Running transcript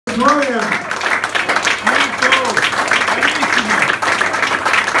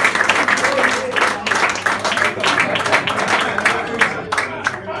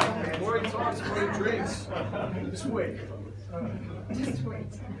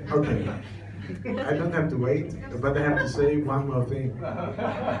Okay. I don't have to wait, but I have to say one more thing.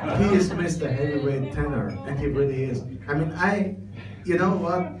 He is Mr. Heavyweight Tenor, and he really is. I mean, you know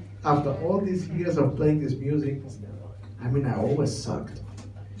what? After all these years of playing this music, I mean, I always sucked.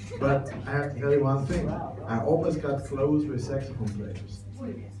 But I have to tell you one thing. I always got close with saxophone players.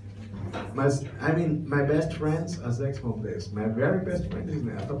 My best friends are saxophone players. My very best friend is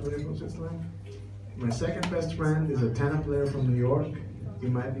an alto player from Switzerland. My second best friend is a tenor player from New York. You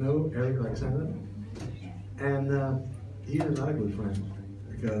might know Eric Alexander. And he's another good friend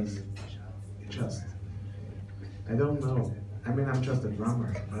because I don't know. I mean, I'm just a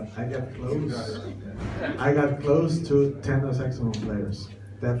drummer, but I got close. I got close to tenor saxophone players,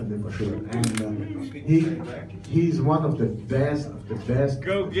 definitely for sure. And he's one of the best of the best.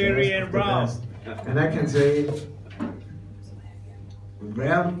 Go Gary and Rob. And I can say,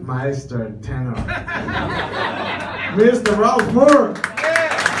 Weltmeister tenor, Mr. Ralph Moore.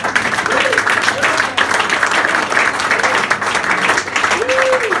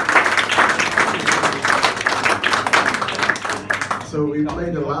 So we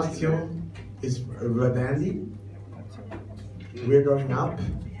played the last tune, it's Dandy. We're going up.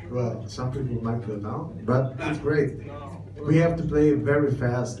 Well, some people might go down, but it's great. We have to play very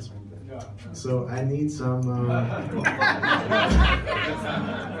fast. So I need some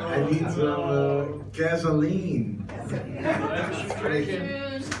gasoline.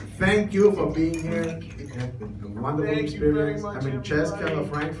 Thank you for being here. It has been a wonderful experience. I mean, Jazz Keller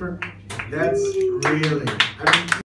Frankfurt, that's really,